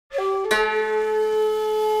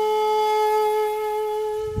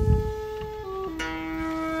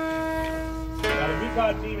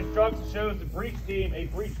recon team instructions shows the breach team a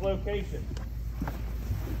breach location.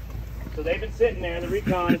 So they've been sitting there, the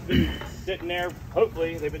recon has been sitting there,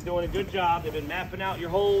 hopefully, they've been doing a good job. They've been mapping out your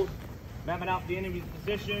holes, mapping out the enemy's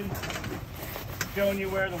position, showing you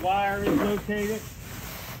where the wire is located.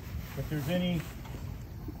 If there's any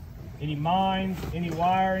mines, any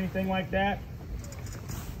wire, anything like that.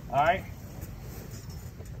 All right.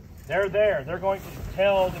 They're there. They're going to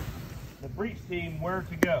tell the breach team where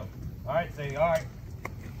to go. All right. Say, all right.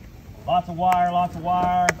 Lots of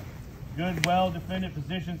wire. Good, well-defended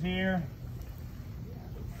positions here.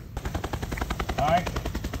 All right.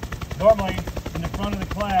 Normally, in the front of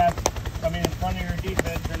the class, in front of your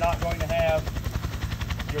defense, you're not going to have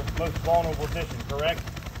your most vulnerable position, correct?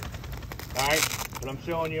 All right. But I'm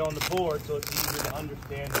showing you on the board, so it's easier to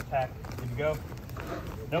understand the tactics. Good to go?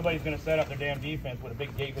 Nobody's going to set up their damn defense with a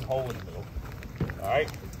big gaping hole in the middle. All right.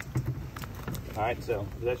 All right. So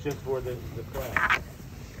that's just for the class.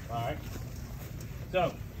 All right.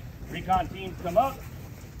 So. Recon teams come up.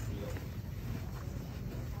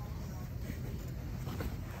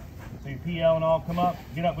 So your PL and all come up.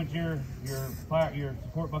 Get up with your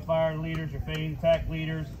support by fire leaders, your phase attack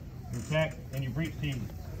leaders, your tech, and your breach team.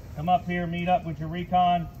 Come up here, meet up with your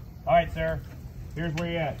recon. All right, sir. Here's where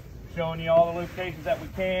you're at. Showing you all the locations that we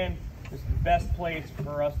can. This is the best place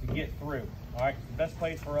for us to get through. All right, it's the best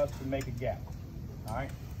place for us to make a gap. All right,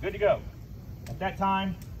 good to go. At that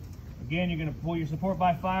time, again, you're going to pull your support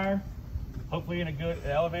by fire, hopefully in a good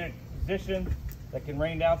elevated position that can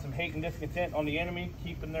rain down some hate and discontent on the enemy,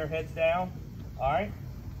 keeping their heads down. All right.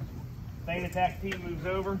 Feint attack team moves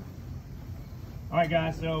over. All right,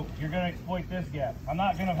 guys, so you're going to exploit this gap. I'm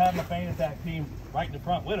not going to have my feint attack team right in the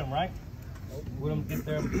front with them, right? With them get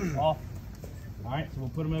there off. All right, so we'll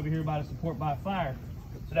put them over here by the support by fire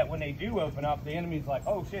so that when they do open up, the enemy's like,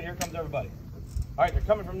 oh, shit, here comes everybody. All right, they're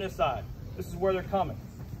coming from this side. This is where they're coming.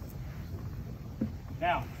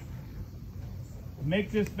 Now, to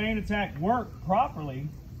make this feint attack work properly,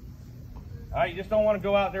 all right, you just don't want to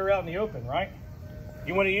go out there out in the open, right?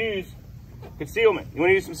 You want to use concealment. You want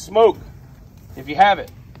to use some smoke if you have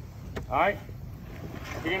it, all right?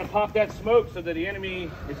 You're going to pop that smoke so that the enemy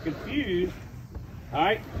is confused, all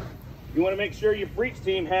right? You want to make sure your breach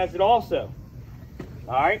team has it also,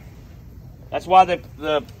 all right? That's why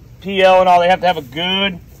the PL and all, they have to have a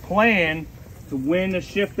good plan to when to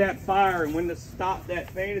shift that fire and when to stop that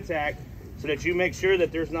feint attack so that you make sure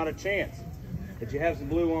that there's not a chance that you have some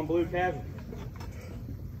blue on blue casualties.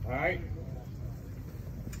 All right?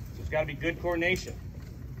 So it's got to be good coordination.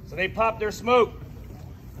 So they pop their smoke.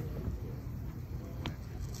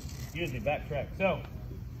 Excuse me, backtrack. So,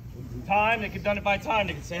 time, they could have done it by time.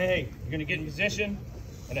 They could say, hey, you're going to get in position,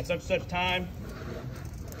 and at such time,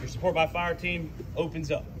 your support by fire team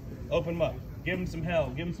opens up. Open them up. Give them some hell.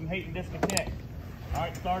 Give them some hate and discontent. All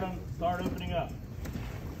right, start opening up.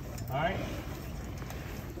 All right.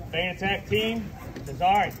 Feint attack team says,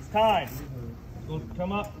 all right, it's time. We'll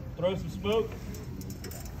come up, throw some smoke,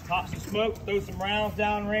 pop some smoke, throw some rounds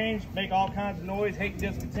down range, make all kinds of noise, hate and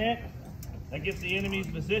discontent. That gets the enemy's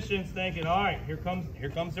positions thinking, all right, here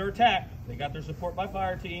comes their attack. They got their support by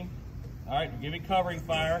fire team. All right, they're giving covering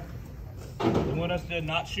fire. They want us to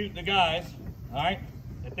not shoot the guys. All right,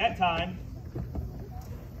 at that time,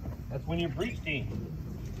 that's when your breach team,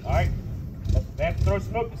 all right, they have to throw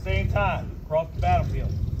smoke at the same time across the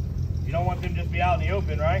battlefield. You don't want them to just be out in the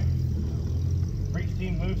open, right? Breach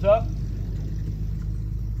team moves up.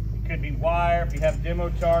 It could be wire if you have demo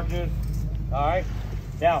charges, all right?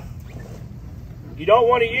 Now, you don't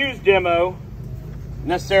want to use demo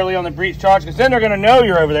necessarily on the breach charge because then they're going to know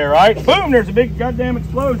you're over there, right? Boom, there's a big goddamn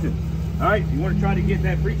explosion. All right, you want to try to get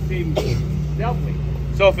that breach team stealthily.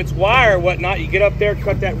 So if it's wire or whatnot, you get up there,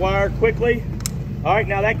 cut that wire quickly. All right,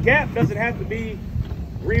 now that gap doesn't have to be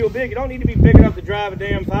real big. You don't need to be big enough to drive a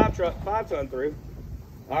damn 5-ton through.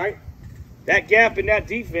 All right, that gap in that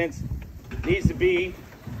defense needs to be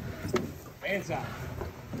inside.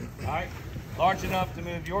 All right, large enough to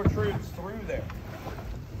move your troops through there.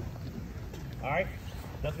 All right,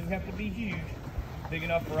 doesn't have to be huge, big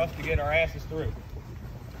enough for us to get our asses through.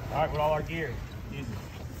 All right, with all our gear. Easy.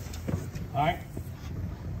 All right.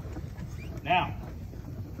 Now,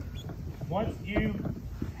 once you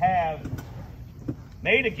have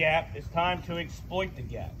made a gap, it's time to exploit the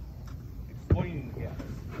gap. Exploiting the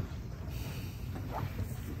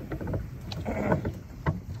gap.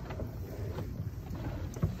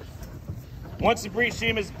 Once the breach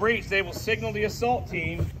team is breached, they will signal the assault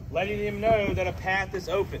team, letting them know that a path is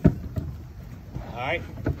open. All right.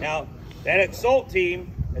 Now, that assault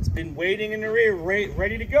team that's been waiting in the rear,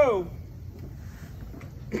 ready to go,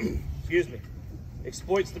 excuse me,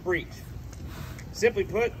 exploits the breach. Simply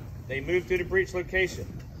put, they move to the breach location.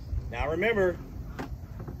 Now remember,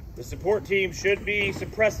 the support team should be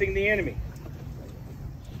suppressing the enemy,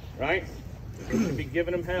 right? They should be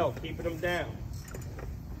giving them hell, keeping them down.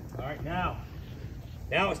 All right, now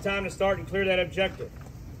it's time to start and clear that objective.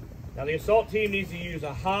 Now the assault team needs to use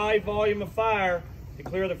a high volume of fire to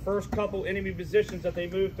clear the first couple enemy positions that they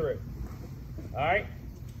move through. All right,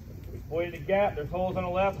 we pointed a gap. There's holes on the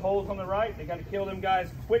left, holes on the right. They got to kill them guys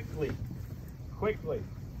quickly.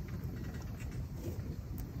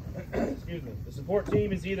 Excuse me. The support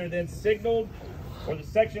team is either then signaled or the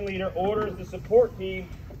section leader orders the support team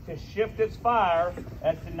to shift its fire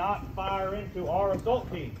as to not fire into our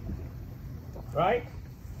assault team. Right?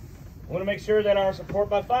 I want to make sure that our support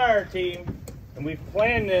by fire team, and we've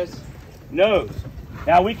planned this, knows.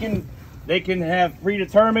 Now they can have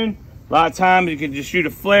predetermined. A lot of times you can just shoot a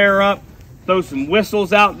flare up, throw some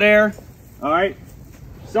whistles out there. All right?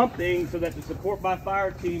 Something so that the support by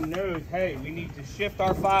fire team knows, hey, we need to shift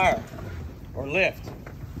our fire or lift.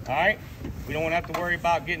 All right? We don't want to have to worry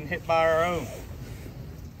about getting hit by our own.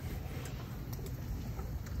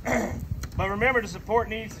 But remember, the support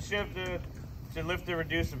needs to shift to lift to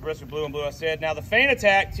reduce the risk of blue and blue, I said. Now the feint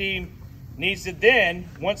attack team needs to then,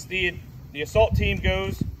 once the assault team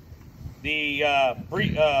goes, the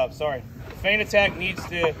feint attack needs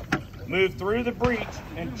to move through the breach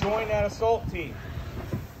and join that assault team.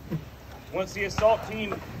 Once the assault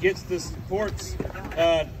team gets the support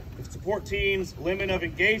team's limit of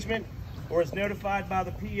engagement or is notified by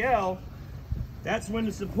the PL, that's when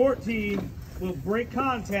the support team will break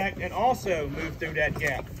contact and also move through that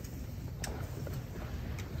gap.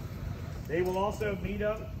 They will also meet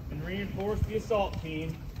up and reinforce the assault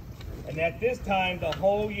team, and at this time the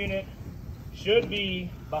whole unit should be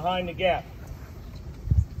behind the gap.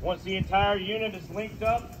 Once the entire unit is linked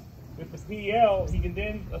up with the PL, he can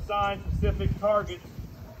then assign specific targets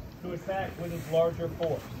to attack with his larger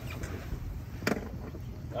force.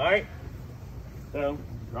 All right, so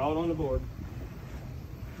draw it on the board.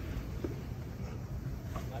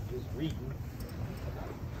 Not just reading.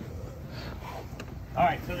 All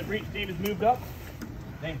right, so the breach team has moved up.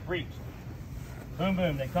 They've breached. Boom,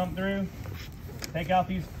 boom. They come through, take out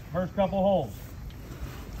these first couple holes.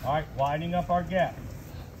 All right, widening up our gap.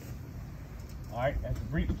 All right, as the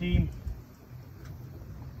breach team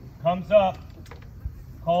comes up,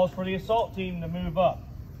 calls for the assault team to move up.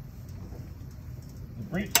 The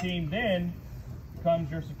breach team then becomes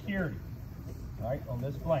your security, all right, on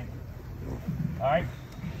this flank. All right,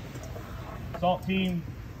 assault team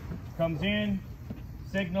comes in,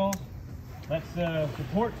 signals, lets the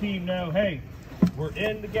support team know, hey, we're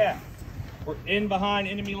in the gap. We're in behind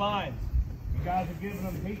enemy lines. You guys are giving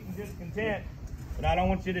them hate and discontent, but I don't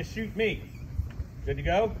want you to shoot me. Good to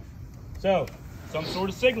go? So, some sort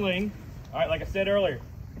of signaling. All right, like I said earlier,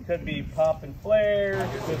 it could be pop and flares,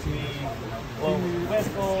 it could be blowing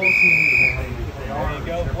whistles. There you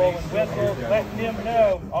go, blowing whistles, letting them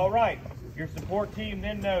know, all right, your support team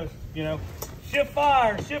then knows, you know, shift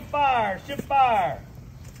fire, shift fire, shift fire.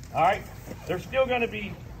 All right, they're still going to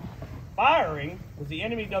be firing because the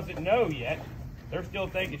enemy doesn't know yet. They're still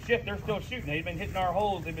thinking, shit, they're still shooting. They've been hitting our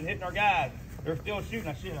holes, they've been hitting our guys. They're still shooting.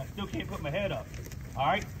 I still can't put my head up. All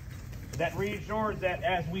right? That reassures that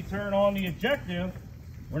as we turn on the objective,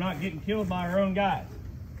 we're not getting killed by our own guys.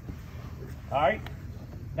 All right?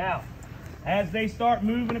 Now, as they start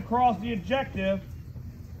moving across the objective,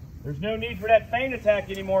 there's no need for that feint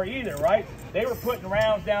attack anymore either, right? They were putting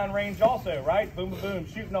rounds down range also, right? Boom, boom, boom,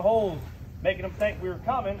 shooting the holes, making them think we were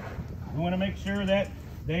coming. We want to make sure that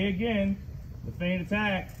they, again, the feint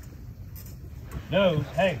attack knows,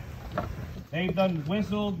 hey, they've done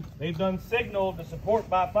whistled, they've done signaled the support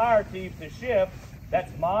by fire team to shift.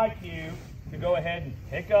 That's my cue to go ahead and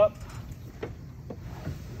pick up,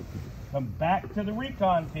 come back to the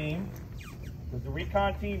recon team, because the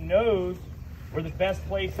recon team knows where the best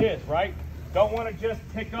place is, right? Don't want to just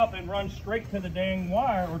pick up and run straight to the dang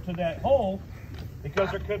wire or to that hole,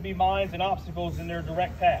 because there could be mines and obstacles in their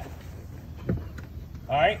direct path.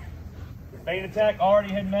 All right? Feint attack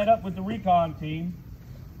already had met up with the recon team,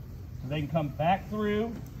 so they can come back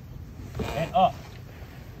through and up.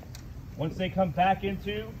 Once they come back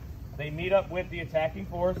into, they meet up with the attacking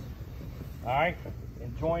force, all right,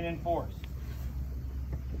 and join in force.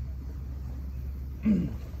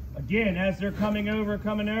 Again, as they're coming over,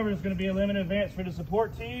 there's going to be a limited advance for the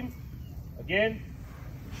support team. Again,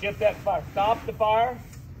 shift that fire, stop the fire,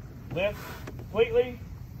 lift completely.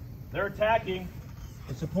 They're attacking.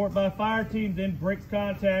 The support by fire team then breaks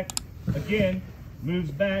contact. Again,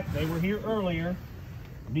 moves back. They were here earlier.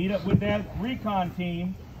 Meet up with that recon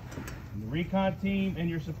team. And the recon team and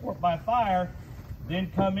your support by fire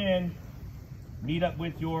then come in, meet up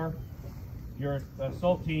with your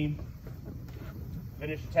assault team,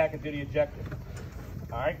 finish attacking to the objective.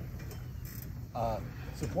 All right?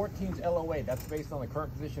 Support team's LOA, that's based on the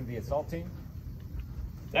current position of the assault team?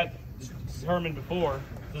 That's determined before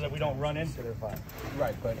so that we don't run into their fire.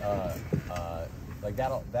 Right, but like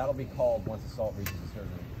that'll be called once assault reaches a certain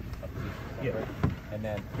position. Yeah. Right? And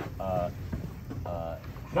then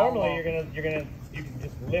Normally you can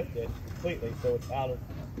just lift it completely so it's out of,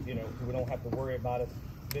 so we don't have to worry about it.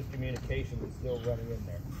 Miscommunication is still running in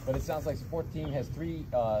there. But it sounds like support team has three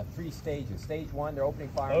stages. Stage 1, they're opening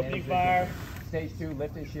fire. Opening fire. Stage 2,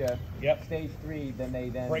 lift and shift. Yep. Stage 3, then they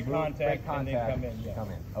break contact and then come in. Yeah.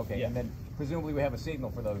 Come in. Okay. Yeah. And then presumably we have a signal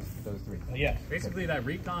for those three. Yes. Basically, that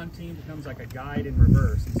recon team becomes like a guide in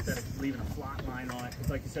reverse instead of leaving a flat line on it. It's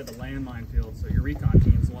like you said, the landmine field. So your recon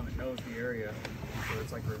team's the one that knows the area. So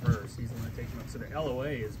it's like reverse. He's the one that takes you up. So the LOA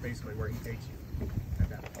is basically where he takes you at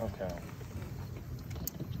that point. Okay.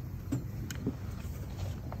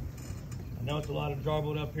 I know it's a lot of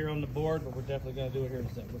jarbled up here on the board, but we're definitely going to do it here in a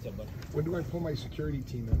second. What's up, bud? When do I pull my security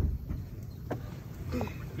team in?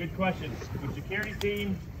 Good question. The security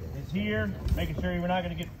team is here, making sure we're not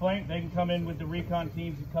going to get flanked. They can come in with the recon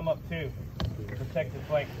teams and come up too to protect the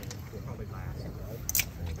flank. Probably last.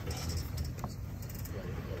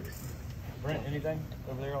 Brent, anything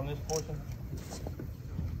over there on this portion?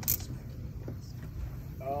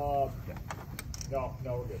 No,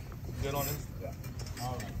 we're good. Good on this? Yeah.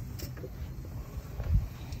 All right.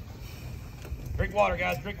 Drink water,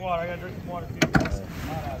 guys. Drink water. I got to drink some water too. It's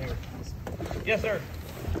hot out here. Yes, sir.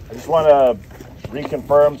 I just want to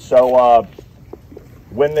reconfirm. So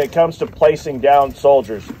when it comes to placing down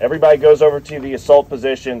soldiers, everybody goes over to the assault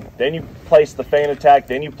position, then you place the feint attack,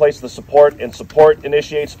 then you place the support, and support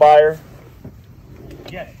initiates fire?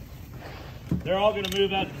 Yes. They're all going to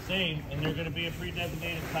move out the same, and they're going to be a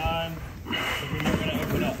pre-designated time. So when they're going to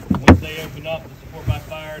open up. Once they open up, the support by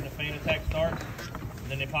fire and the feint attack starts, and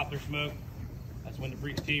then they pop their smoke. That's when the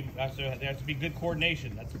breach team, there has to be good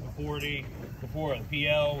coordination. That's before the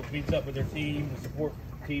PL meets up with their team, the support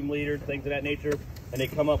team leaders, things of that nature, and they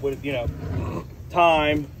come up with,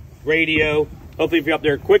 time, radio. Hopefully if you're up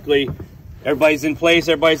there quickly, everybody's in place,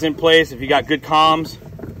 If you got good comms,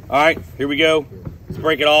 all right, here we go. Let's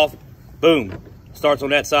break it off. Boom. Starts on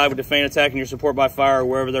that side with the feint attack and your support by fire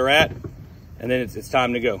wherever they're at, and then it's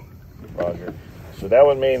time to go. Roger. So that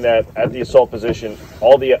would mean that at the assault position,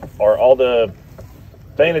 all the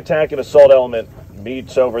feint attack and assault element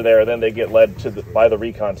meets over there, then they get led by the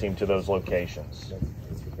recon team to those locations.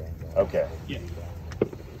 Okay. Yeah.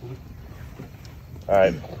 All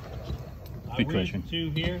right. Good question.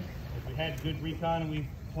 Two here. If we had good recon and we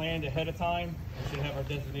planned ahead of time, we should have our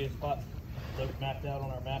designated spots mapped out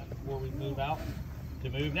on our map before we move out to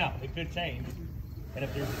move. Now, it could change. And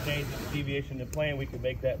if there's a change in deviation to plan, we could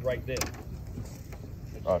make that right then.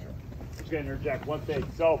 Roger. Just gonna interject one thing.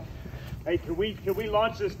 So, hey, can we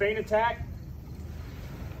launch this feint attack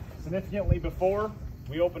significantly before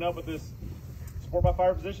we open up with this support by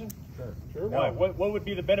fire position? Sure. Why? What would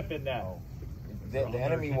be the benefit in that? The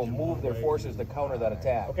enemy will move their forces to counter that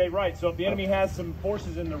attack. Okay, right. So if the enemy has some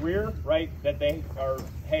forces in the rear, right, that they are,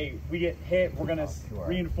 hey, we get hit, we're gonna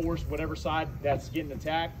reinforce whatever side that's getting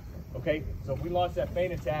attacked. Okay, so if we launch that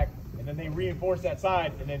feint attack and then they reinforce that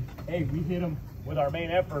side, and then hey, we hit them with our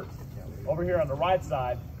main effort over here on the right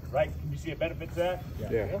side, right? Can you see a benefit to that?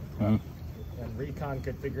 Yeah. And recon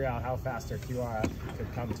could figure out how fast their QR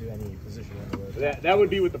could come to any position in the road. That would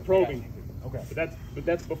be with the probing. Okay. But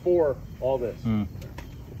that's before all this.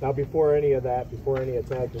 Now, before any of that, before any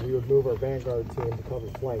attack, we would move our vanguard team to cover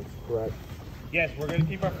flanks, correct? Yes, we're going to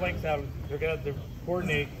keep our flanks out. They're going to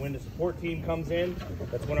coordinate when the support team comes in.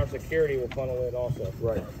 That's when our security will funnel in also.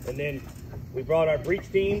 Right. And then we brought our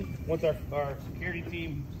breach team. Once our security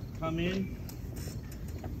team come in,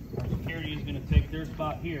 our security is going to take their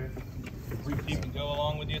spot here. The breach team can go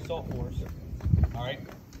along with the assault force. All right.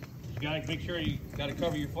 You got to make sure you got to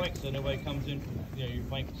cover your flanks so nobody comes in. Your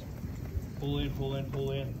flanks pull in. Then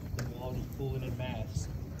we'll all just pull in mass.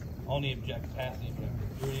 On the objective, past the objective,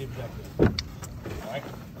 through the objective. All right.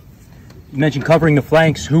 You mentioned covering the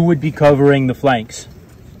flanks. Who would be covering the flanks?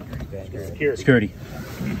 Security.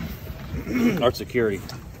 Our security.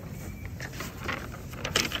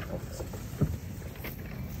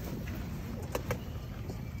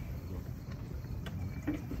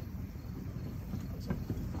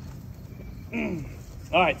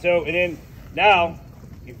 All right, so, and then now,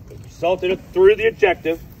 you've assaulted it through the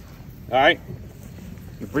objective. All right.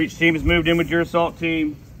 Your breach team has moved in with your assault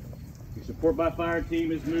team. Your support by fire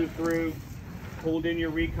team has moved through. pulled in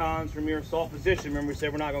your recons from your assault position. Remember we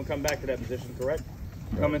said we're not going to come back to that position, correct?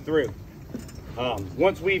 Coming through.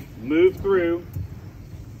 Once we've moved through,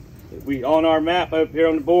 we on our map up here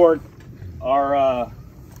on the board, our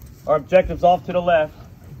objective's off to the left.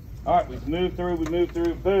 All right, we've moved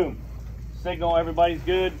through, boom. Signal, everybody's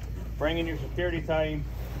good. Bring in your security team,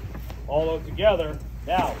 all those together.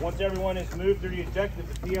 Now, once everyone has moved through the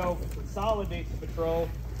objective, the PO consolidates the patrol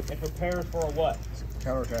and prepares for a what?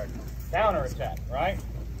 Counterattack. Counterattack, right?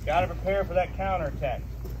 Got to prepare for that counterattack.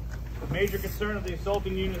 The major concern of the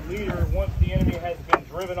assaulting unit leader, once the enemy has been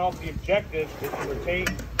driven off the objective, is to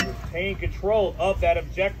retain control of that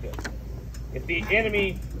objective. If the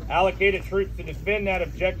enemy allocated troops to defend that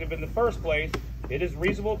objective in the first place, it is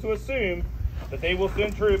reasonable to assume that they will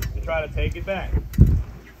send troops to try to take it back.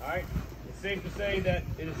 All right? It's safe to say that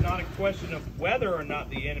it is not a question of whether or not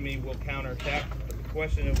the enemy will counterattack, but the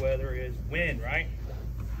question of whether is when, right?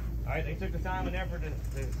 All right, they took the time and effort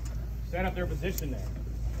to set up their position there.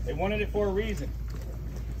 They wanted it for a reason,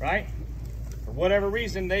 right? For whatever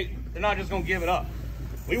reason, they're not just going to give it up.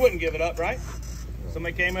 We wouldn't give it up, right?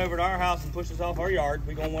 Somebody came over to our house and pushed us off our yard,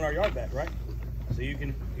 we're going to want our yard back, right? So you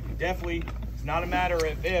can definitely, it's not a matter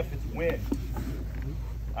of if, it's when.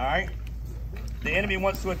 All right? The enemy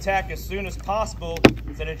wants to attack as soon as possible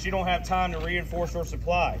so that you don't have time to reinforce or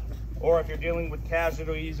supply, or if you're dealing with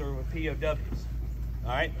casualties or with POWs.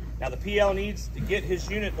 All right? Now the PL needs to get his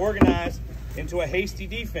unit organized into a hasty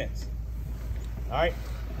defense. All right?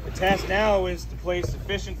 The task now is to place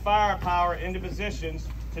sufficient firepower into positions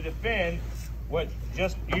to defend what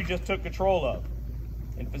you just took control of.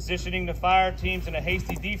 In positioning the fire teams in a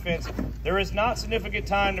hasty defense, there is not significant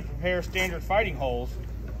time to prepare standard fighting holes.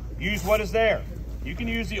 Use what is there. You can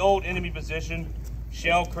use the old enemy position,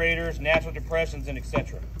 shell craters, natural depressions, and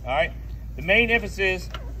etc. All right? The main emphasis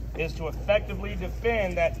is to effectively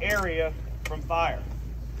defend that area from fire.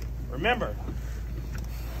 Remember,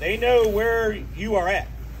 they know where you are at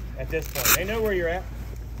this point. They know where you're at.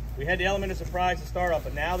 We had the element of surprise to start off,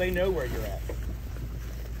 but now they know where you're at.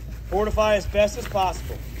 Fortify as best as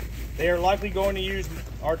possible. They are likely going to use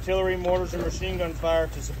artillery, mortars, and machine gun fire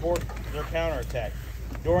to support their counterattack.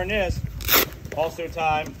 During this, also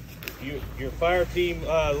time, your fire team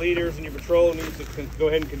leaders and your patrol need to go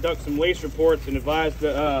ahead and conduct some LACE reports and advise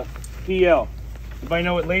the PL. Anybody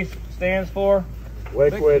know what LACE stands for?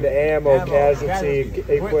 Liquid ammo casualty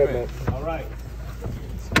equipment. All right.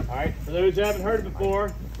 All right. For those who haven't heard it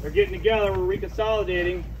before, they're getting together. We're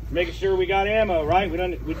reconsolidating, making sure we got ammo. Right? We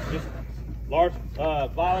just large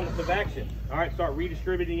volumes of action. All right. Start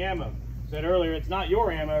redistributing ammo. Said earlier, it's not your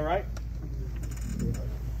ammo, right?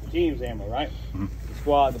 The team's ammo, right? The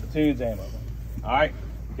squad, the platoon's ammo. All right.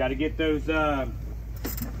 Got to get those the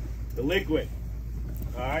liquid.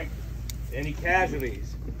 All right. Any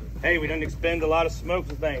casualties? Hey, we don't expend a lot of smokes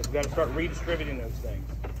and things. We got to start redistributing those things.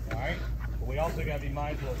 All right. But we also got to be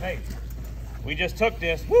mindful of, hey, we just took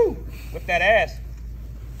this, woo, whip that ass.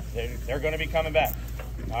 They're going to be coming back.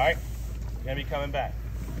 All right. They're going to be coming back.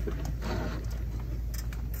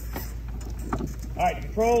 All right. The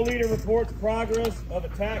control leader reports progress of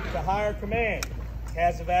attack to higher command.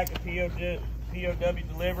 CASEVAC and POW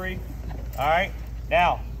delivery. All right.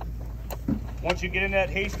 Now, once you get in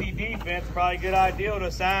that hasty defense, probably a good idea to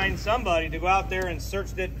assign somebody to go out there and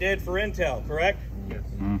search that dead for intel, correct? Yes.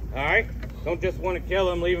 All right? Don't just want to kill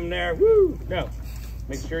them, leave them there. Woo! No.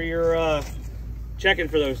 Make sure you're checking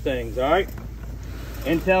for those things, all right?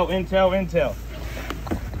 Intel, intel, intel.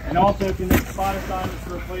 And also can make spot assignments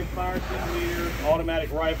to replace fire team leaders,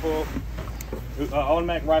 automatic riflemen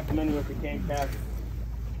who became casualties.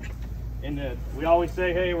 We always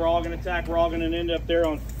say, hey, we're all going to attack, we're all going to end up there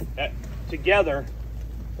together,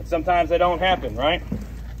 but sometimes they don't happen, right?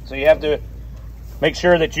 So you have to make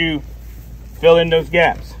sure that you fill in those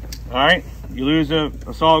gaps. All right, you lose a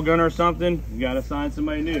assault gunner or something, you got to assign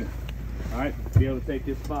somebody new. All right, to be able to take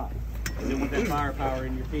this spot. And then with that firepower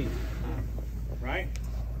in your team, right?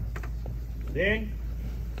 Then,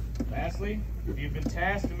 lastly, if you've been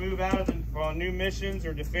tasked to move out on new missions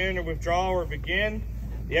or defend or withdraw or begin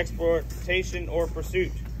the exploitation or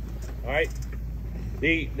pursuit. All right.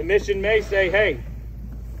 The mission may say, hey,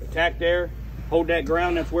 attack there, hold that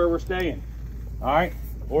ground, that's where we're staying. All right?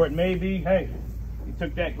 Or it may be, hey, you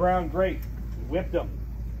took that ground, great, you whipped them.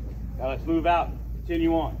 Now let's move out,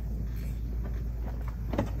 continue on.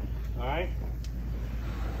 All right?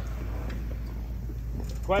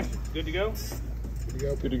 Questions? Good to go? Good to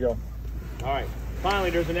go. Good to go. All right. Finally,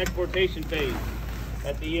 there's an exportation phase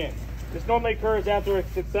at the end. This normally occurs after a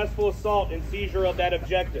successful assault and seizure of that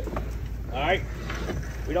objective. All right?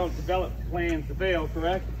 We don't develop plans to fail,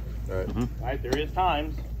 correct? All right. All right, there is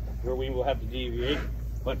times where we will have to deviate.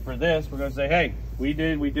 But for this, we're going to say, hey, we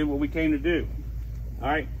did what we came to do. All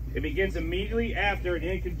right. It begins immediately after and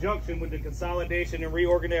in conjunction with the consolidation and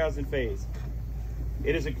reorganizing phase.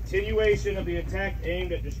 It is a continuation of the attack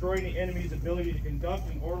aimed at destroying the enemy's ability to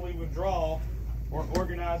conduct an orderly withdrawal or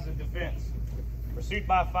organize a defense. Pursuit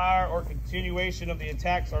by fire or continuation of the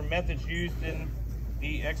attacks are methods used in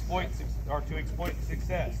the to exploit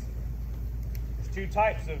success. There's two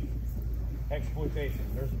types of exploitation.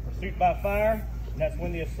 There's a pursuit by fire, and that's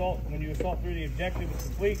when you assault through the objective is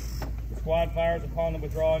complete. The squad fires upon the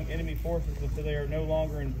withdrawing enemy forces until they are no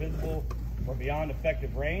longer invisible or beyond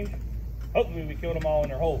effective range. Hopefully we killed them all in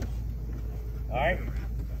their holes. All right?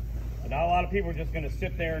 But not a lot of people are just going to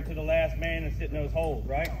sit there until the last man and sit in those holes,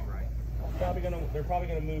 right? They're probably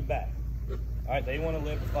going to move back. All right? They want to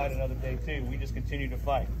live to fight another day too. We just continue to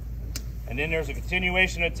fight. And then there's a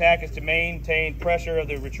continuation attack is to maintain pressure of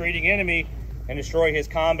the retreating enemy and destroy his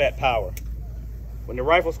combat power. When the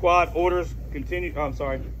rifle squad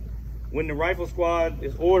when the rifle squad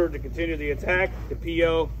is ordered to continue the attack, the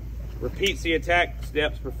PO repeats the attack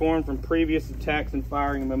steps performed from previous attacks and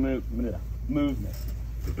firing movement.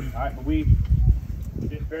 All right, but we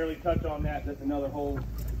just barely touch on that. That's another whole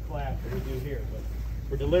class that we do here. But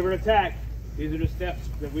for deliberate attack, these are the steps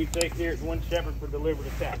that we take here at One Shepherd for deliberate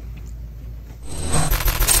attack.